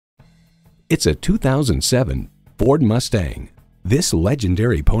It's a 2007 Ford Mustang. This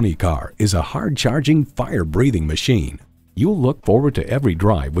legendary pony car is a hard-charging, fire-breathing machine. You'll look forward to every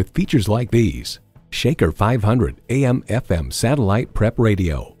drive with features like these: Shaker 500 AM/FM satellite prep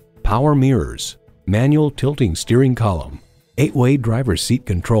radio, power mirrors, manual tilting steering column, 8-way driver's seat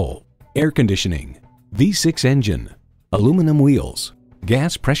control, air conditioning, V6 engine, aluminum wheels,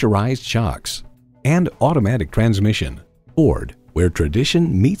 gas pressurized shocks, and automatic transmission. Ford, where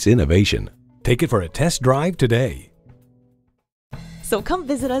tradition meets innovation. Take it for a test drive today. So come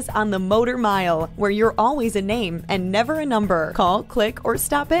visit us on the Motor Mile, where you're always a name and never a number. Call, click, or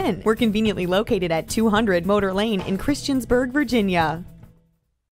stop in. We're conveniently located at 200 Motor Lane in Christiansburg, Virginia.